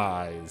Swordsman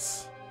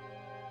dies.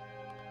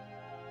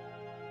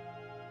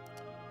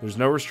 There's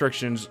no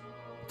restrictions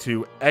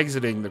to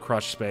exiting the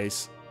crushed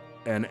space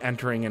and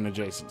entering an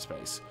adjacent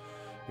space.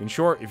 In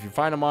short, if you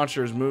find a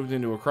monster has moved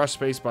into a crushed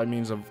space by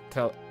means of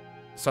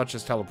such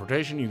as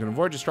teleportation, you can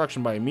avoid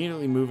destruction by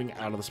immediately moving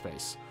out of the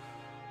space.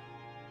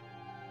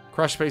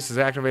 Crushed space is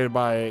activated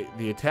by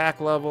the attack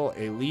level.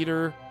 A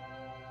leader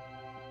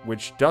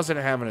which doesn't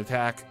have an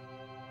attack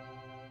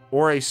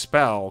or a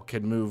spell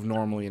can move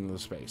normally into the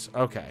space.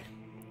 Okay.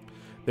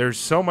 There's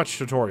so much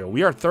tutorial.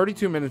 We are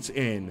 32 minutes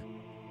in,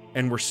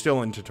 and we're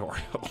still in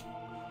tutorial.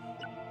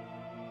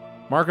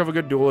 Mark of a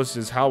good duelist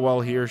is how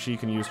well he or she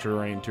can use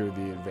terrain to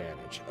the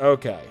advantage.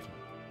 Okay.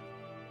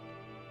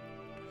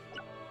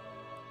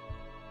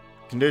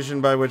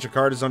 Condition by which a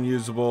card is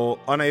unusable,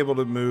 unable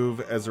to move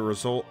as a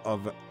result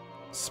of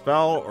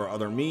spell or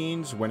other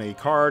means. When a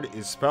card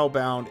is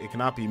spellbound, it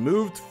cannot be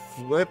moved,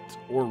 flipped,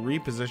 or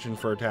repositioned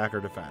for attack or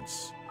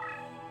defense.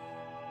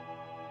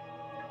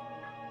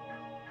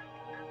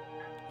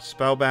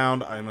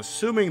 Spellbound, I'm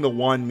assuming the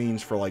 1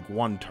 means for like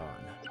 1 turn.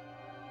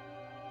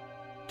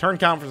 Turn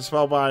count for the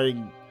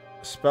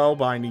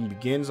spellbinding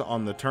begins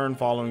on the turn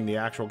following the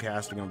actual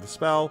casting of the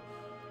spell.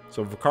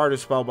 So if a card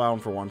is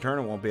spellbound for 1 turn,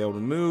 it won't be able to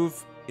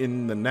move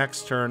in the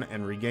next turn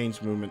and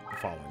regains movement the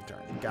following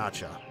turn.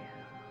 Gotcha.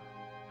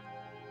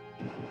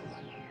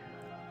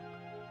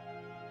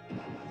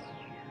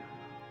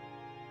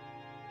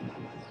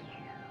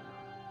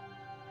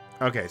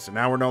 Okay, so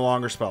now we're no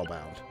longer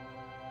spellbound.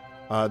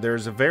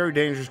 There's a very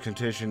dangerous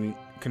condition,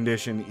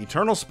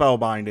 Eternal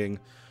Spellbinding,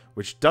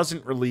 which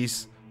doesn't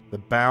release the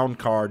bound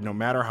card no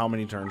matter how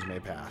many turns may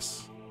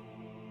pass.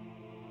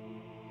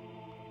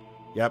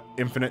 Yep,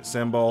 infinite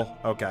symbol.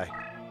 Okay.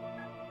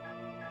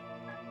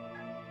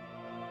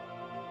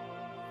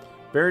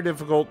 Very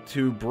difficult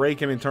to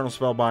break an Eternal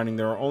Spellbinding.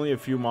 There are only a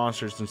few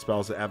monsters and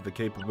spells that have the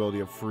capability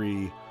of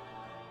freeing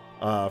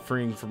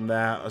from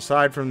that.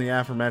 Aside from the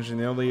aforementioned,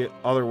 the only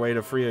other way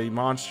to free a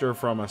monster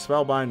from a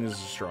spellbind is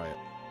to destroy it.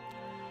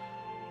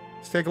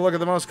 Let's take a look at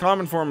the most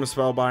common form of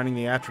spellbinding,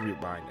 the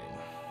attribute binding.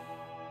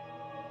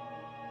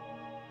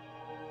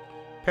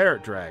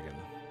 Parrot Dragon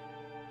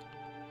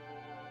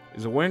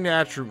is a winged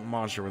attribute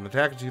monster with an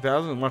attack of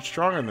 2000 and much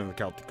stronger than the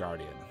Celtic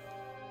Guardian.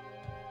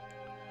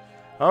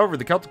 However,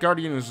 the Celtic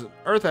Guardian is an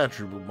earth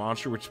attribute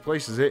monster, which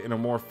places it in a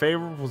more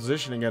favorable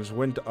position against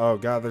wind. Oh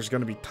god, there's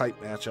going to be tight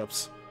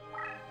matchups.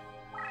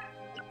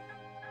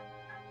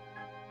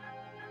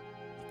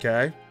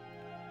 Okay.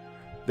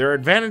 Their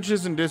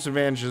advantages and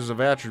disadvantages of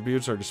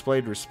attributes are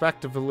displayed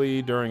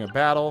respectively during a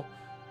battle.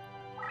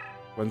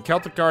 When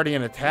Celtic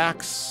Guardian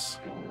attacks,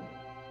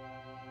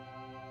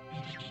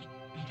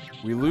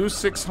 we lose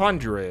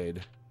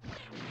 600,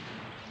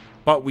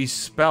 but we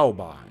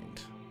spellbind.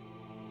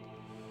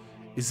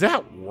 Is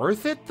that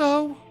worth it,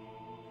 though?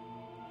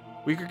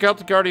 Weaker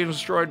Celtic Guardian is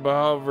destroyed, but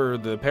however,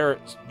 the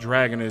Parrot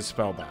Dragon is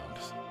spellbound.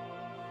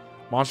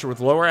 Monster with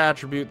lower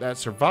attribute that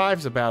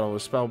survives a battle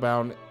is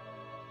spellbound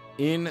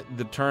in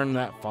the turn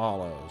that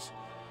follows.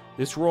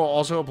 This rule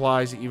also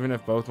applies even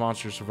if both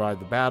monsters survive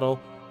the battle,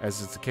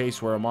 as is the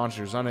case where a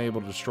monster is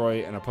unable to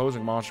destroy an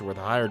opposing monster with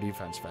a higher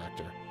defense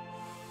factor.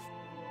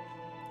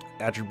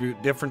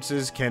 Attribute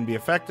differences can be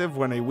effective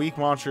when a weak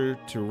monster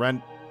to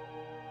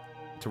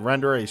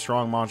render a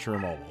strong monster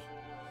immobile.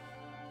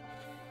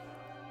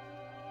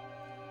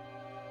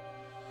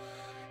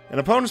 An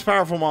opponent's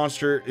powerful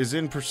monster is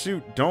in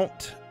pursuit.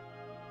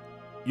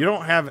 You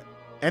don't have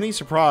any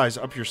surprise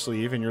up your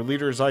sleeve, and your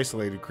leader is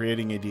isolated,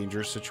 creating a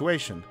dangerous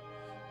situation.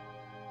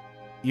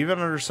 Even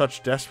under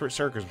such desperate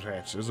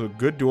circumstances, a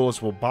good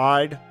duelist will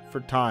bide for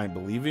time,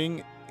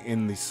 believing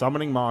in the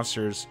summoning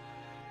monsters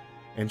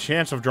and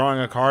chance of drawing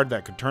a card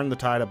that could turn the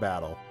tide of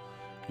battle.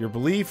 Your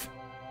belief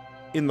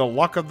in the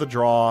luck of the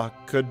draw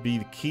could be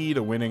the key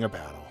to winning a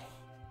battle.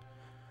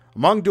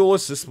 Among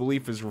duelists, this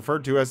belief is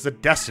referred to as the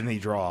destiny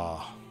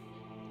draw.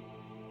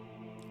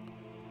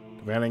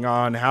 Depending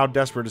on how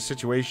desperate a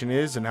situation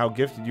is and how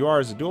gifted you are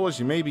as a duelist,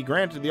 you may be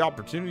granted the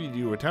opportunity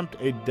to attempt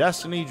a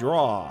destiny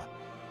draw.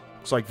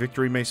 Looks like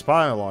victory may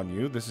smile on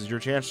you. This is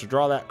your chance to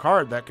draw that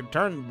card that could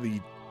turn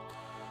the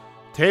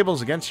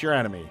tables against your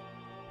enemy.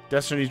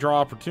 Destiny draw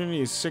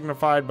opportunity is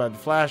signified by the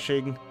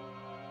flashing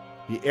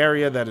the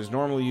area that is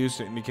normally used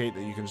to indicate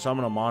that you can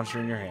summon a monster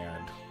in your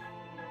hand.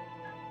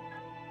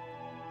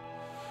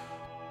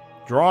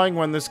 Drawing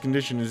when this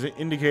condition is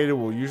indicated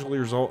will usually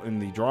result in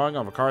the drawing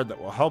of a card that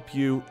will help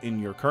you in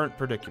your current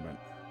predicament.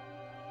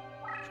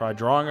 Try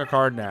drawing a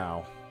card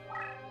now.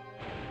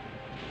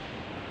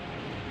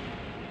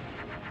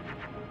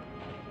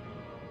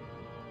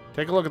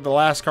 Take a look at the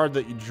last card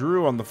that you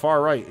drew on the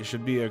far right. It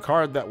should be a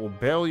card that will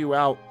bail you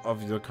out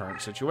of the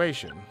current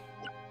situation.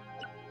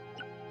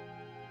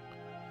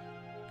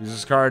 Use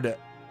this card that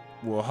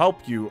will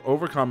help you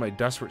overcome a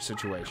desperate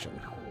situation.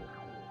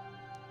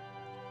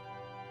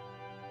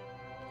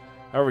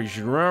 However, you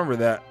should remember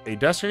that a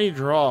destiny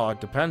draw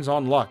depends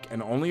on luck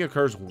and only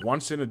occurs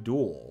once in a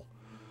duel.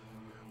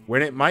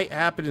 When it might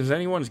happen is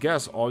anyone's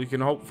guess. All you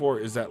can hope for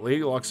is that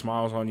Lady Luck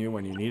smiles on you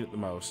when you need it the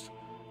most.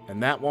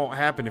 And that won't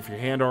happen if your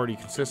hand already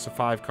consists of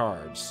 5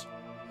 cards.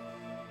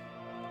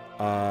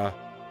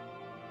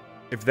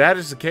 If that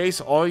is the case,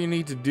 all you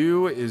need to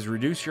do is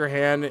reduce your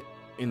hand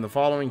in the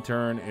following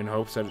turn in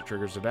hopes that it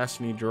triggers a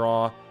destiny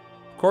draw.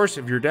 Of course,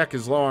 if your deck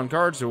is low on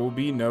cards, there will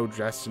be no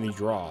destiny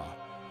draw.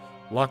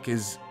 Luck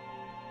is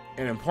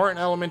an important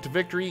element to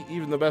victory.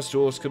 Even the best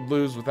duelist could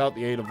lose without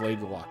the aid of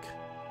Lady Luck.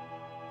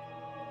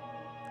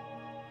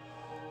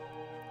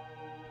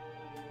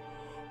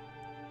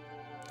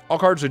 All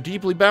cards are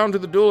deeply bound to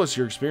the duelist.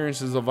 Your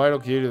experience is a vital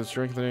key to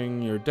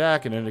strengthening your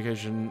deck. An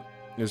indication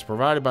is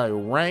provided by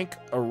rank,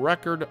 a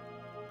record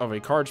of a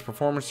card's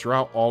performance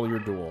throughout all your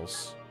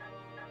duels.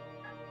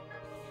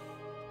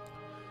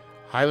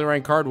 Highly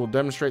ranked card will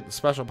demonstrate the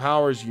special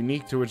powers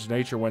unique to its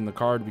nature when the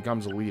card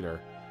becomes a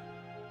leader.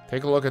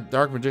 Take a look at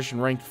Dark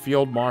Magician ranked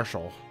Field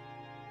Marshal.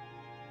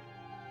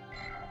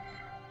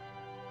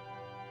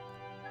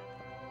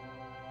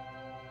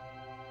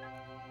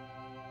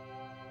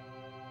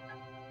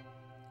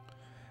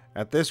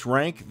 At this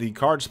rank, the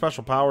card's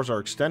special powers are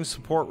extend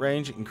support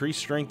range, increase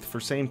strength for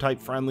same type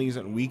friendlies,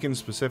 and weaken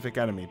specific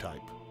enemy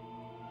type.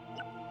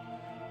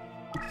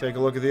 Take a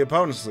look at the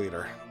opponent's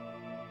leader.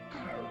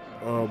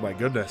 Oh my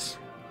goodness.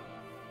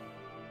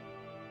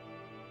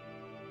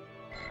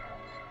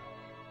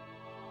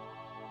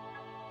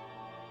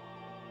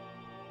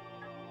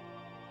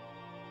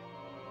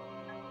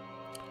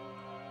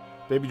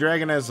 Baby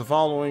Dragon has the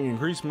following: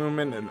 increased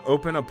movement and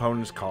open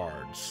opponent's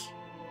cards.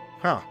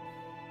 Huh.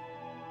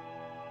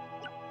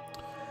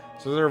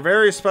 So there are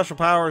various special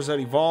powers that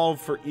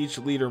evolve for each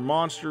leader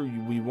monster.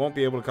 We won't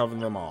be able to cover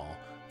them all.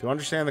 To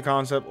understand the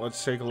concept,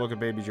 let's take a look at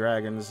Baby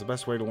Dragon. This is the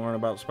best way to learn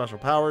about special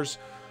powers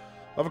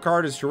of a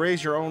card is to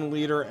raise your own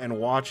leader and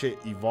watch it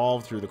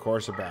evolve through the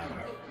course of battle.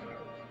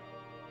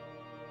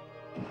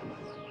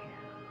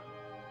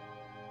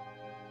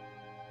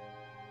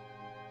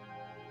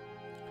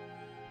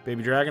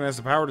 Baby Dragon has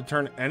the power to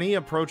turn any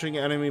approaching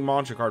enemy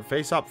monster card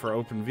face up for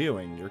open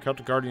viewing. Your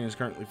Celtic Guardian is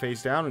currently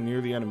face down and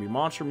near the enemy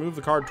monster. Move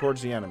the card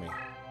towards the enemy.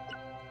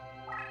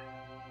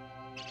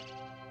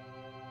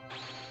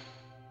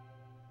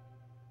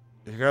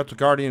 Your Celtic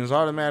Guardian is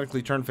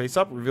automatically turned face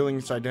up, revealing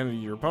its identity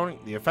to your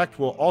opponent. The effect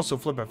will also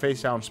flip a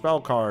face down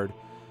spell card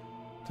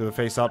to the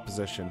face up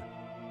position.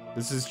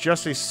 This is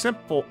just a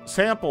simple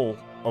sample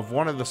of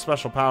one of the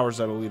special powers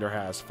that a leader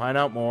has. To find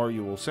out more,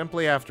 you will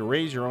simply have to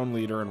raise your own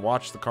leader and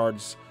watch the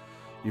cards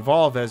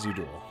evolve as you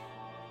duel.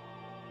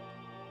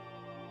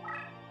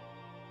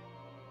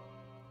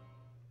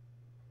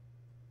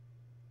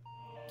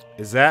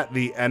 Is that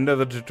the end of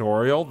the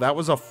tutorial? That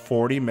was a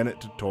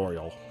 40-minute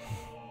tutorial.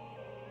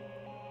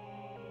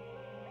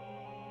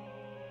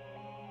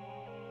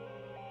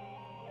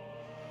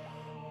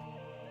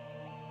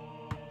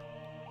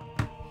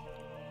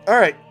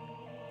 Alright.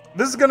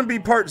 This is going to be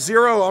part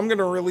 0. I'm going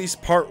to release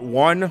part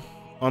 1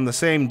 on the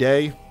same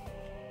day.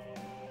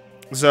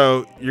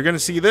 So, you're going to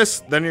see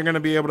this, then you're going to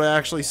be able to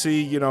actually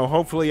see, you know,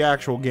 hopefully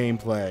actual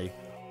gameplay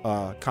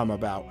come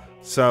about.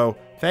 So,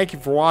 thank you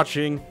for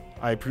watching.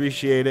 I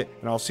appreciate it,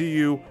 and I'll see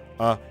you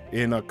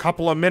in a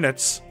couple of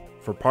minutes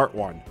for part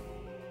 1.